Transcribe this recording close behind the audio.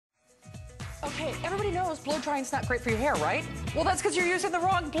Okay, everybody knows blow drying is not great for your hair, right? Well, that's because you're using the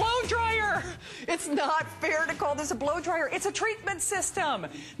wrong blow dryer. It's not fair to call this a blow dryer. It's a treatment system.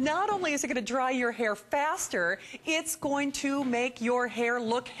 Not only is it going to dry your hair faster, it's going to make your hair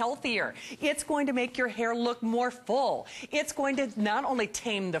look healthier. It's going to make your hair look more full. It's going to not only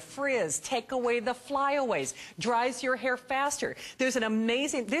tame the frizz, take away the flyaways, dries your hair faster. There's an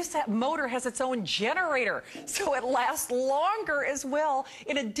amazing, this motor has its own generator, so it lasts longer as well,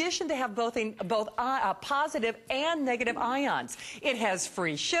 in addition to have both positive and negative ions. It has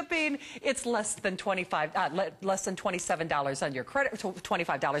free shipping. It's less than $27 on your credit,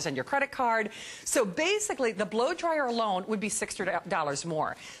 $25 on your credit card. So basically, the blow dryer alone would be $60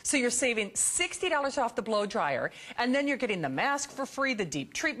 more. So you're saving $60 off the blow dryer, and then you're getting the mask for free, the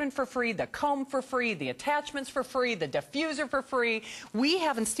deep treatment for free, the comb for free, the attachments for free, the diffuser for free. We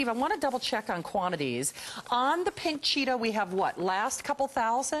have, and Steve, I want to double check on quantities. On the pink cheetah, we have what? Last couple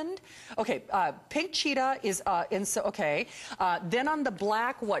thousand? Okay, pink cheetah is okay. Then on the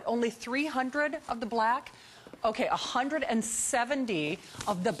black, what? Only 300 of the black? Okay, 170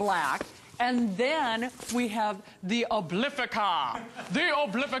 of the black. And then we have the Oblifica. The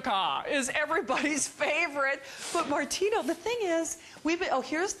Oblifica is everybody's favorite. But Martino, the thing is,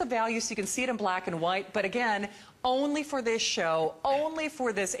 here's the value so you can see it in black and white. But again, only for this show, only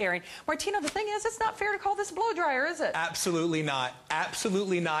for this airing. Martino, the thing is, it's not fair to call this a blow dryer, is it? Absolutely not.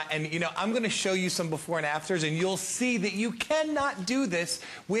 Absolutely not. And, you know, I'm going to show you some before and afters, and you'll see that you cannot do this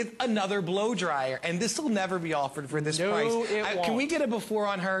with another blow dryer. And this will never be offered for this price. It won't. Can we get a before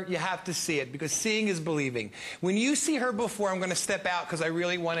on her? You have to see it, because seeing is believing. When you see her before, I'm going to step out because I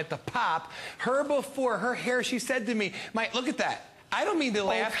really want it to pop. Her before, her hair, she said to me, Mike, look at that. I don't mean to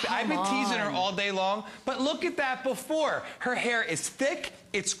laugh. I've been teasing her all day long, but look at that before. Her hair is thick,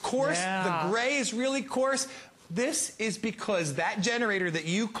 it's coarse, the gray is really coarse. This is because that generator that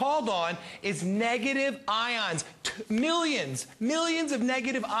you called on is negative ions. Millions of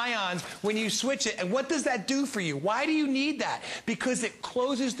negative ions when you switch it. And what does that do for you? Why do you need that? Because it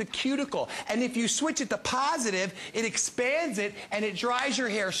closes the cuticle. And if you switch it to positive, it expands it and it dries your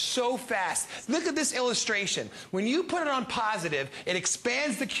hair so fast. Look at this illustration. When you put it on positive, it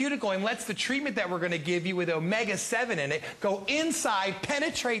expands the cuticle and lets the treatment that we're going to give you with omega-7 in it go inside,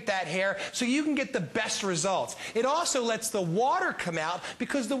 penetrate that hair so you can get the best results. It also lets the water come out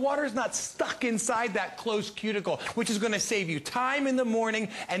because the water is not stuck inside that closed cuticle, which is going to save you time in the morning.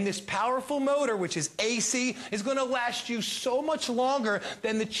 And this powerful motor, which is AC, is going to last you so much longer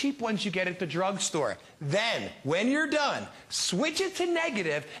than the cheap ones you get at the drugstore. Then, when you're done, switch it to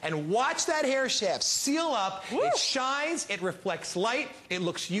negative and watch that hair shaft seal up. Woo! It shines, it reflects light, it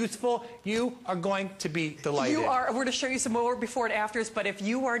looks youthful. You are going to be delighted. We're going to show you some more before and afters, but if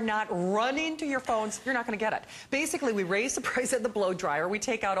you are not running to your phones, you're not going to get it. Basically, we raise the price of the blow dryer. We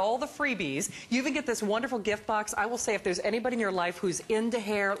take out all the freebies. You even get this wonderful gift box. I will say, if there's anybody in your life who's into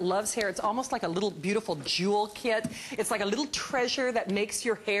hair, loves hair, it's almost like a little beautiful jewel kit. It's like a little treasure that makes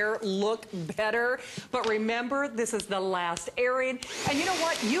your hair look better. But remember, this is the last airing. And you know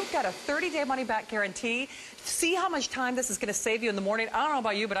what? You've got a 30-day money-back guarantee. See how much time this is going to save you in the morning. I don't know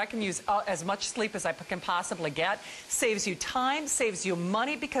about you, but I can use as much sleep as I can possibly get. Saves you time, saves you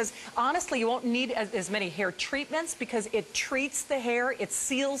money, because honestly, you won't need as many hair treatments because it treats the hair, it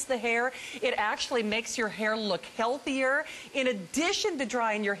seals the hair. It actually makes your hair look healthier, in addition to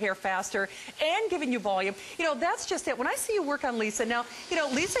drying your hair faster and giving you volume. You know, that's just it. When I see you work on Lisa, now, you know,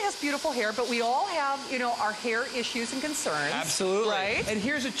 Lisa has beautiful hair, but we all have, you know, our hair issues and concerns. Absolutely. Right? And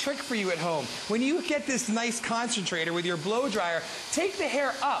here's a trick for you at home. When you get this nice concentrator with your blow dryer, take the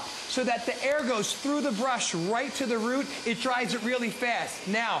hair up so that the air goes through the brush right to the root. It dries it really fast.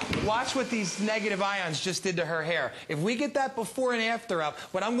 Now, watch what these negative ions just did to her hair. If we get that before and after up,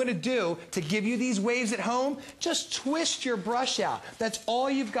 what I'm going to do to give you these waves at home, just twist your brush out. That's all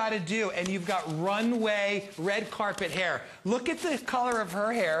you've got to do, and you've got runway red carpet hair. Look at the color of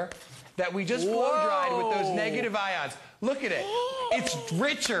her hair that we just blow dried with those negative ions. Look at it. It's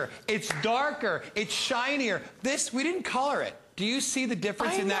richer, it's darker, it's shinier. This, we didn't color it. Do you see the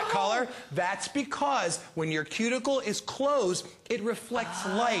difference in that color? That's because when your cuticle is closed, it reflects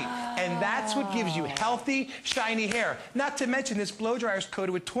light, and that's what gives you healthy, shiny hair. Not to mention, this blow dryer is coated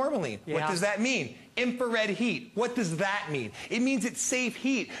with tourmaline. What does that mean? Infrared heat. What does that mean? It means it's safe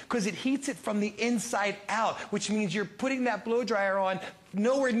heat because it heats it from the inside out, which means you're putting that blow dryer on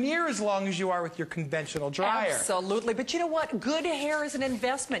nowhere near as long as you are with your conventional dryer. Absolutely. But you know what? Good hair is an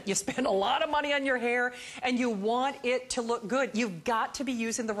investment. You spend a lot of money on your hair and you want it to look good. You've got to be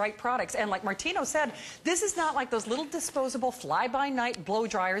using the right products. And like Martino said, this is not like those little disposable fly-by-night blow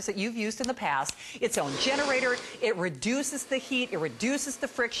dryers that you've used in the past. Its own generator. It reduces the heat. It reduces the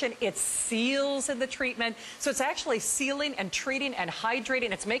friction. It seals in the treatment. So it's actually sealing and treating and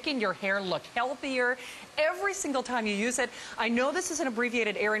hydrating. It's making your hair look healthier every single time you use it. I know this is an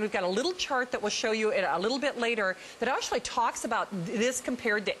abbreviated area, and we've got a little chart that we'll show you a little bit later that actually talks about this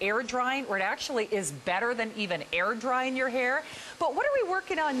compared to air drying, where it actually is better than even air drying your hair. But what are we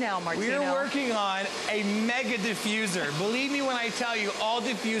working on now, Martino? We're working on a mega diffuser. Believe me when I tell you, all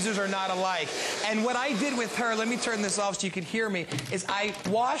diffusers are not alike. And what I did with her, let me turn this off so you can hear me, is I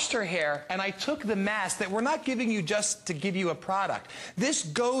washed her hair and I took the mask that we're not giving you just to give you a product. This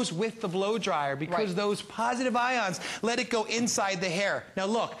goes with the blow dryer because those positive ions let it go inside the hair. Now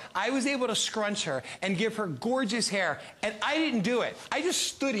look, I was able to scrunch her and give her gorgeous hair, and I didn't do it. I just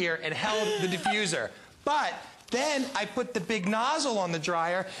stood here and held the diffuser. But then I put the big nozzle on the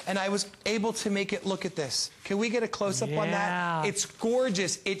dryer, and I was able to make it, look at this. Can we get a close-up on that? It's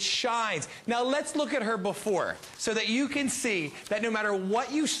gorgeous. It shines. Now let's look at her before so that you can see that no matter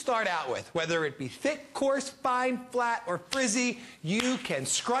what you start out with, whether it be thick, coarse, fine, flat, or frizzy, you can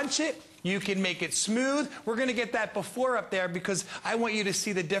scrunch it. You can make it smooth. We're going to get that before up there because I want you to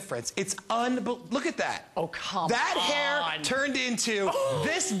see the difference. It's unbelievable. Look at that. Oh, come on. That hair turned into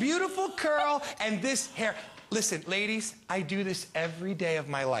this beautiful curl and this hair. Listen, ladies, I do this every day of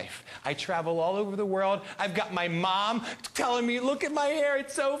my life. I travel all over the world. I've got my mom telling me, look at my hair,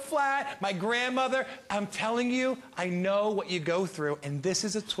 it's so flat. My grandmother, I'm telling you, I know what you go through, and this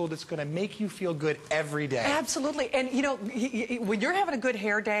is a tool that's going to make you feel good every day. Absolutely. And, you know, when you're having a good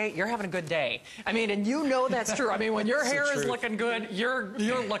hair day, you're having a good day. I mean, and you know that's true. I mean, when your hair is looking good, you're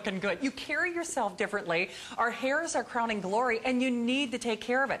looking good. You carry yourself differently. Our hair is our crowning glory, and you need to take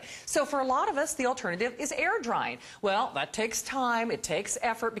care of it. So for a lot of us, the alternative is air drying. Well, that takes time, it takes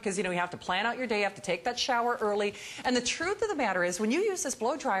effort because, you know, you have to plan out your day, you have to take that shower early. And the truth of the matter is, when you use this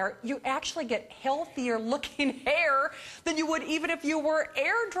blow dryer, you actually get healthier looking hair than you would even if you were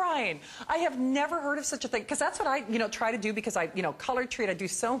air drying. I have never heard of such a thing, because that's what I, try to do, because I, color treat, I do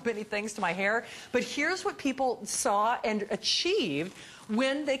so many things to my hair. But here's what people saw and achieved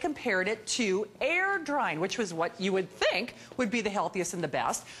when they compared it to air drying, which was what you would think would be the healthiest and the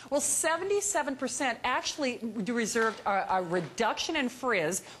best. Well, 77% actually reserved a reduction in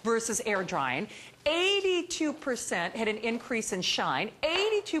frizz versus air drying. 82% had an increase in shine,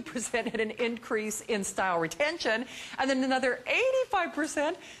 82% had an increase in style retention, and then another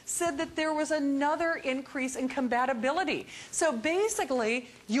 85% said that there was another increase in compatibility. So basically,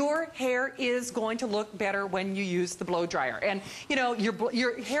 your hair is going to look better when you use the blow dryer. And,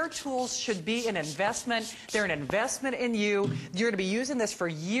 your hair tools should be an investment. They're an investment in you. You're going to be using this for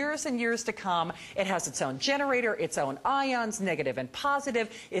years and years to come. It has its own generator, its own ions, negative and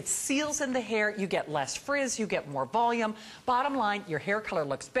positive. It seals in the hair. You get less frizz, you get more volume. Bottom line, your hair color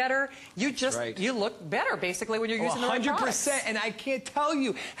looks better. You look better basically when you're using the right products. 100%. And I can't tell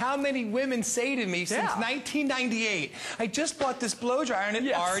you how many women say to me since 1998, I just bought this blow dryer and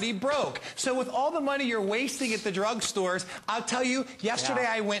it already broke. So with all the money you're wasting at the drugstores, I'll tell you, yesterday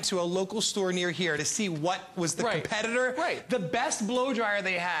I went to a local store near here to see what was the competitor. The best blow dryer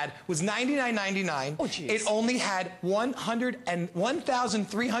they had was $99.99. Oh, geez. It only had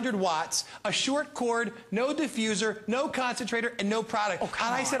 1,300 watts, a short cord, no diffuser, no concentrator, and no product. And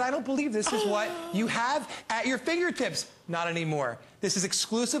I said, I don't believe this is what you have at your fingertips. Not anymore. This is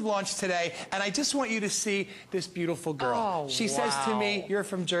exclusive launch today, and I just want you to see this beautiful girl. She says to me, you're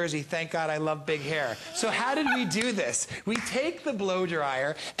from Jersey, thank God I love big hair. So how did we do this? We take the blow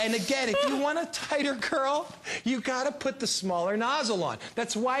dryer, and again, if you want a tighter curl, you gotta put the smaller nozzle on.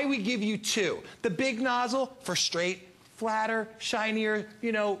 That's why we give you two. The big nozzle for straight, flatter, shinier,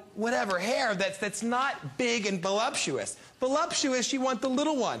 whatever hair that's not big and voluptuous. Voluptuous, you want the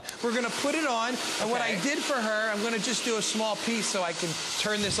little one. We're going to put it on, and what I did for her, I'm going to just do a small piece so I can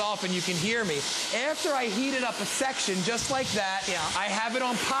turn this off and you can hear me. After I heated up a section just like that, I have it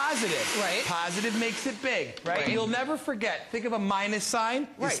on positive. Positive makes it big, You'll never forget. Think of a minus sign.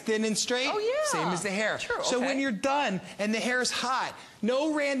 It's thin and straight. Same as the hair. So when you're done and the hair's hot,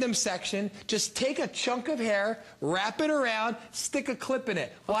 No random section. Just take a chunk of hair, wrap it around, stick a clip in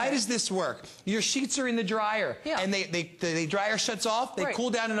it. Why does this work? Your sheets are in the dryer, and the dryer shuts off. They cool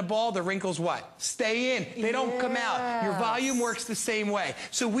down in a ball. The wrinkles what? Stay in. They don't come out. Your volume works the same way.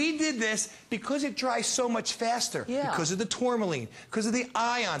 So we did this because it dries so much faster. Because of the tourmaline, because of the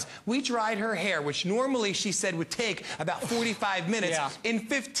ions. We dried her hair, which normally she said would take about 45 minutes, in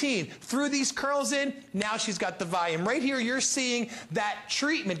 15. Threw these curls in. Now she's got the volume. Right here, you're seeing that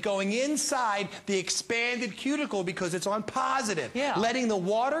treatment going inside the expanded cuticle because it's on positive. Letting the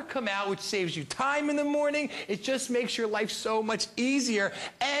water come out, which saves you time in the morning. It just makes your life so much easier,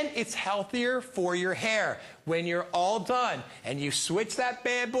 and it's healthier for your hair. When you're all done and you switch that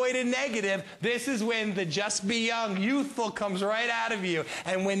bad boy to negative, this is when the just be young, youthful comes right out of you.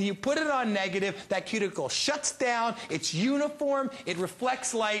 And when you put it on negative, that cuticle shuts down, it's uniform, it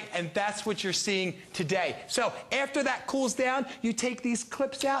reflects light, and that's what you're seeing today. So after that cools down, you take these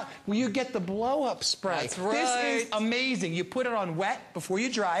clips out where you get the blow-up spray. That's right. This is amazing. You put it on wet before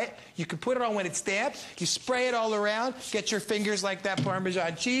you dry it. You can put it on when it's damp. You spray it all around. Get your fingers like that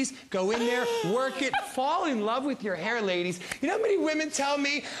Parmesan cheese. Go in there, work it, fall in love with your hair, ladies. You know how many women tell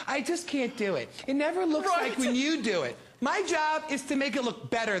me, I just can't do it. It never looks like when you do it. My job is to make it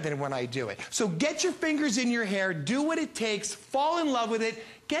look better than when I do it. So get your fingers in your hair, do what it takes, fall in love with it.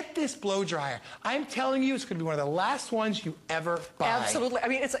 Get this blow dryer. I'm telling you, it's going to be one of the last ones you ever buy. Absolutely. I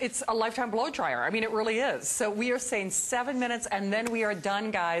mean, it's a lifetime blow dryer. I mean, it really is. So we are saying 7 minutes, and then we are done,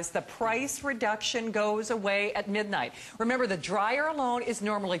 guys. The price reduction goes away at midnight. Remember, the dryer alone is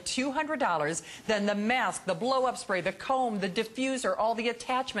normally $200. Then the mask, the blow-up spray, the comb, the diffuser, all the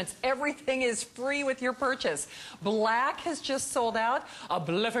attachments, everything is free with your purchase. Black has just sold out.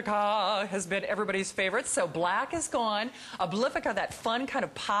 Oblifica has been everybody's favorite. So black is gone. Oblifica, that fun kind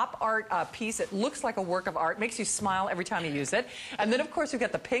of pop art piece. It looks like a work of art. Makes you smile every time you use it. And then, of course, we've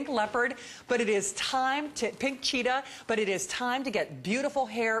got the pink leopard. But it is time to pink cheetah. But it is time to get beautiful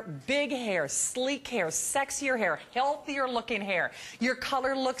hair, big hair, sleek hair, sexier hair, healthier looking hair. Your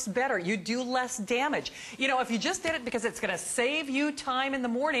color looks better. You do less damage. You know, if you just did it because it's going to save you time in the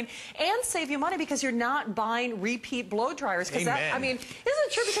morning and save you money because you're not buying repeat blow dryers. Because that, I mean, isn't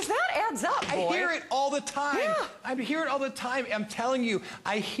it true? Because that adds up, boy. I hear it all the time. I hear it all the time. I'm telling you,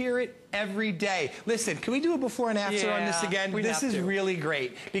 I hear it every day. Listen, can we do a before and after on this again? This is really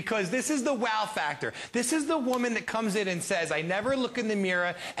great because this is the wow factor. This is the woman that comes in and says, I never look in the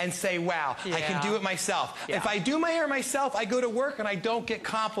mirror and say, wow, I can do it myself. If I do my hair myself, I go to work and I don't get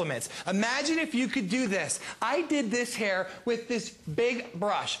compliments. Imagine if you could do this. I did this hair with this big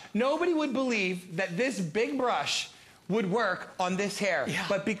brush. Nobody would believe that this big brush would work on this hair.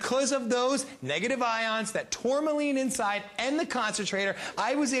 But because of those negative ions, that tourmaline inside, and the concentrator,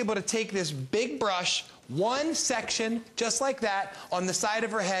 I was able to take this big brush, one section, just like that, on the side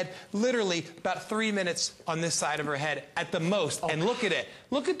of her head, literally about 3 minutes on this side of her head at the most. And look at it.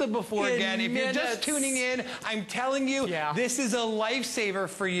 Look at the before again. If you're just tuning in, I'm telling you, this is a lifesaver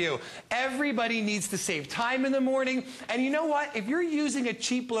for you. Everybody needs to save time in the morning. And you know what? If you're using a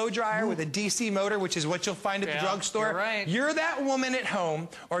cheap blow dryer with a DC motor, which is what you'll find at the drugstore, you're that woman at home,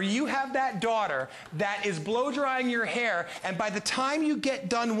 or you have that daughter that is blow drying your hair, and by the time you get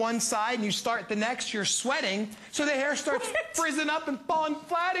done one side and you start the next, you're sweating, so the hair starts frizzing up and falling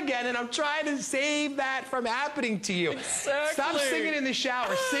flat again, and I'm trying to save that from happening to you. Stop singing in the shower.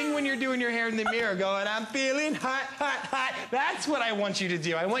 Sing when you're doing your hair in the mirror, going, I'm feeling hot, hot, hot. That's what I want you to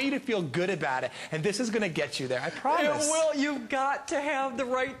do. I want you to feel good about it, and this is going to get you there. I promise. Well, you've got to have the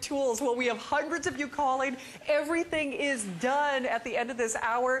right tools. Well, we have hundreds of you calling. Everything is done at the end of this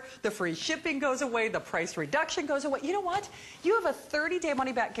hour. The free shipping goes away. The price reduction goes away. You know what? You have a 30-day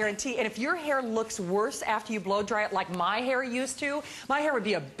money-back guarantee, and if your hair looks worse after you blow dry it like my hair used to, my hair would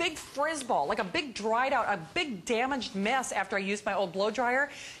be a big frizz ball, like a big dried out, a big damaged mess after I used my old blow dryer.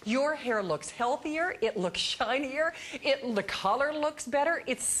 Your hair looks healthier, it looks shinier, the color looks better,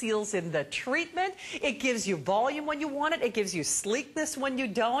 it seals in the treatment, it gives you volume when you want it, it gives you sleekness when you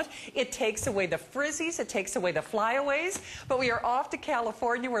don't, it takes away the frizzies, it takes away the flyaways. But we are off to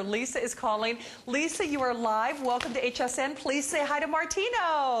California where Lisa is calling. Lisa, you are live. Welcome to HSN. Please say hi to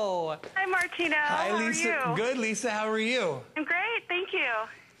Martino. Hi, Martino. Hi, Lisa. How are you? Good, Lisa. How are you? I'm great. Thank you.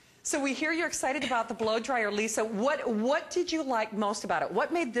 So we hear you're excited about the blow dryer, Lisa. What did you like most about it?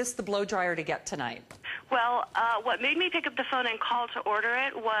 What made this the blow dryer to get tonight? Well, what made me pick up the phone and call to order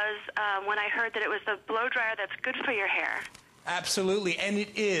it was when I heard that it was the blow dryer that's good for your hair. Absolutely, and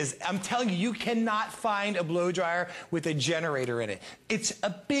it is. I'm telling you, you cannot find a blow dryer with a generator in it. It's a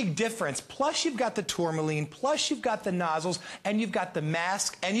big difference. Plus, you've got the tourmaline, plus you've got the nozzles, and you've got the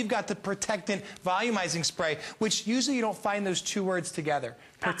mask, and you've got the protectant volumizing spray, which usually you don't find those two words together.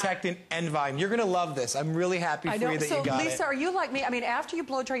 Protectant and volume. You're going to love this. I'm really happy for you that you got it. So, Lisa, are you like me? I mean, after you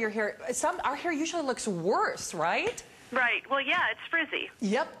blow dry your hair, our hair usually looks worse, right? Right. Well, yeah, it's frizzy.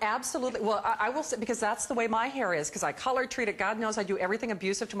 Yep, absolutely. Well, I will say, because that's the way my hair is, because I color treat it. God knows I do everything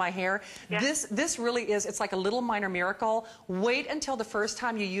abusive to my hair. Yeah. This really is, it's like a little minor miracle. Wait until the first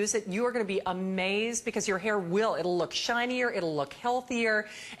time you use it. You are going to be amazed, because your hair it'll look shinier, it'll look healthier.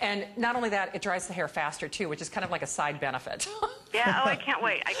 And not only that, it dries the hair faster, too, which is kind of like a side benefit. Yeah, oh, I can't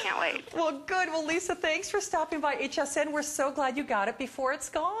wait. I can't wait. Well, good. Well, Lisa, thanks for stopping by HSN. We're so glad you got it before it's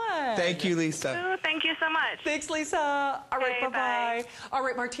gone. Thank you, Lisa. Oh, thank you so much. Thanks, Lisa. All right, Okay, bye-bye. bye. All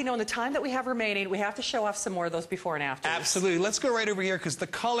right, Martino, in the time that we have remaining, we have to show off some more of those before and afters. Absolutely. Let's go right over here, because the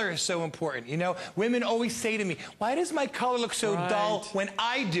color is so important. You know, women always say to me, why does my color look so dull when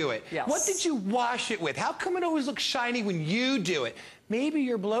I do it? Yes. What did you wash it with? How come it always looks shiny when you do it? Maybe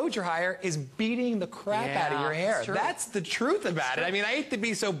your blow dryer is beating the crap out of your hair. That's the truth about it. I mean, I hate to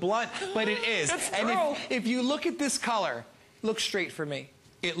be so blunt, but it is. It's and true. if you look at this color, look straight for me.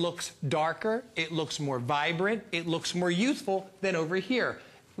 It looks darker, it looks more vibrant, it looks more youthful than over here.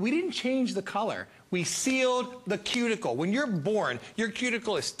 We didn't change the color. We sealed the cuticle. When you're born, your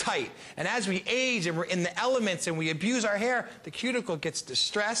cuticle is tight. And as we age and we're in the elements and we abuse our hair, the cuticle gets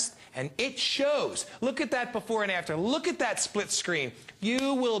distressed and it shows. Look at that before and after. Look at that split screen.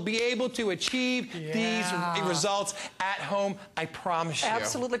 You will be able to achieve these results at home, I promise you.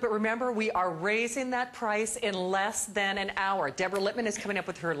 Absolutely, but remember, we are raising that price in less than an hour. Deborah Littman is coming up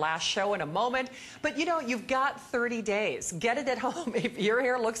with her last show in a moment. But, you know, you've got 30 days. Get it at home. If your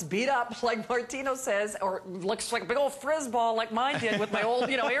hair looks beat up, like Martino says, or looks like a big old frizz ball like mine did with my old,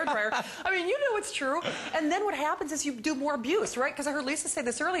 hair dryer, I mean, you know it's true. And then what happens is you do more abuse, right? Because I heard Lisa say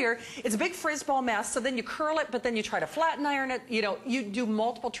this earlier. It's a big frizz ball mess, so then you curl it, but then you try to flatten iron it. You know, you do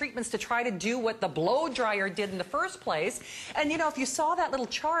multiple treatments to try to do what the blow dryer did in the first place. And, you know, if you saw that little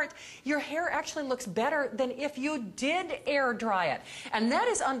chart, your hair actually looks better than if you did air dry it. And that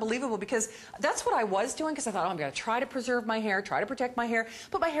is unbelievable, because that's what I was doing, because I thought, oh, I'm going to try to preserve my hair, try to protect my hair,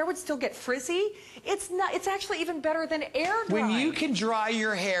 but my hair would still get frizzy. It's not. It's actually even better than air drying. When you can dry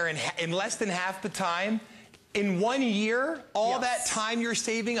your hair in less than half the time, in 1 year, all that time you're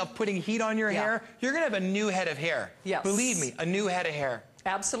saving of putting heat on your hair, you're going to have a new head of hair. Yes. Believe me, a new head of hair.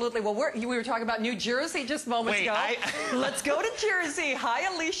 Absolutely. Well, we were talking about New Jersey just moments ago. Let's go to Jersey.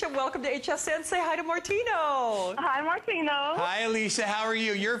 Hi, Alicia. Welcome to HSN. Say hi to Martino. Hi, Martino. Hi, Alicia. How are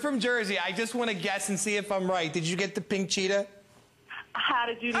you? You're from Jersey. I just want to guess and see if I'm right. Did you get the pink cheetah? How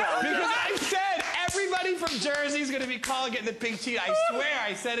did you know? Because I said everybody from Jersey is going to be calling getting the pink cheetah. I swear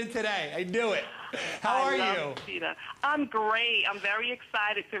I said it today. I knew it. How are you? Cheetah. I'm great. I'm very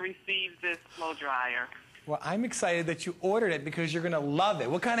excited to receive this blow dryer. Well, I'm excited that you ordered it, because you're going to love it.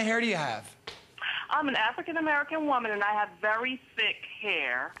 What kind of hair do you have? I'm an African-American woman, and I have very thick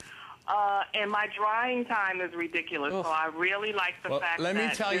hair. And my drying time is ridiculous, so I really like the fact that... Let me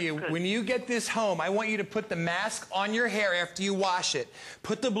tell you, when you get this home, I want you to put the mask on your hair after you wash it.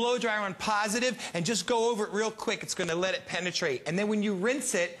 Put the blow dryer on positive and just go over it real quick. It's going to let it penetrate. And then when you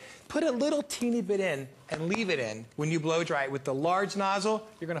rinse it, put a little teeny bit in and leave it in. When you blow dry it with the large nozzle,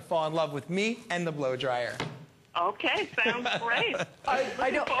 you're going to fall in love with me and the blow dryer. Okay, sounds great. I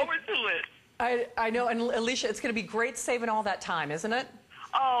look forward to it. I know, and Alicia, it's going to be great saving all that time, isn't it?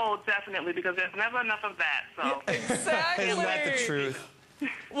 Oh, definitely, because there's never enough of that. So Exactly. Isn't that the truth?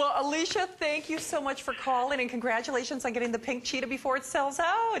 Well, Alicia, thank you so much for calling, and congratulations on getting the pink cheetah before it sells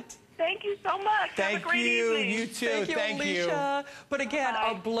out. Thank you so much. Have a great evening. You too. Thank you, Alicia. But again,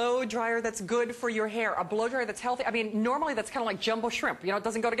 a blow dryer that's good for your hair, a blow dryer that's healthy. I mean, normally that's kind of like jumbo shrimp. You know, it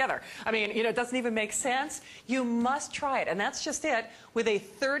doesn't go together. I mean, you know, it doesn't even make sense. You must try it, and that's just it. With a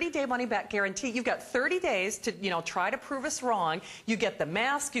 30-day money-back guarantee, you've got 30 days to, you know, try to prove us wrong. You get the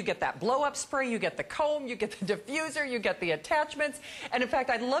mask, you get that blow-up spray, you get the comb, you get the diffuser, you get the attachments. And in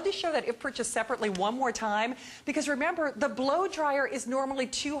fact, I'd love to show that if purchased separately one more time, because remember, the blow dryer is normally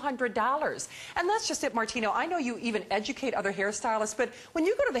 $200. And that's just it, Martino. I know you even educate other hairstylists, but when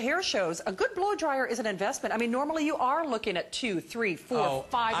you go to the hair shows, a good blow dryer is an investment. I mean, normally you are looking at $200, $300, $400,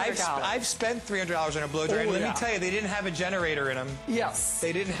 $500. I've spent $300 on a blow dryer. Let me tell you, they didn't have a generator in them. Yes.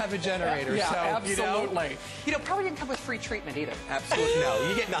 They didn't have a generator. Yeah, so, absolutely. You know, probably didn't come with free treatment either. Absolutely. No,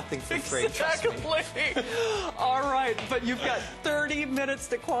 you get nothing for free. Trust me. All right, but you've got 30 minutes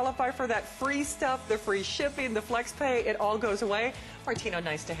to qualify for that free stuff, the free shipping, the flex pay. It all goes away. Martino,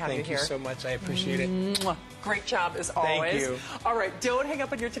 nice to have you Thank here. you so much. I appreciate it. Mwah. Great job as always. Thank you. All right, don't hang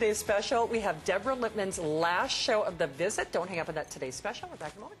up on your today's special. We have Deborah Lippman's last show of the visit. Don't hang up on that today's special. We're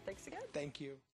back in a moment. Thanks again. Thank you.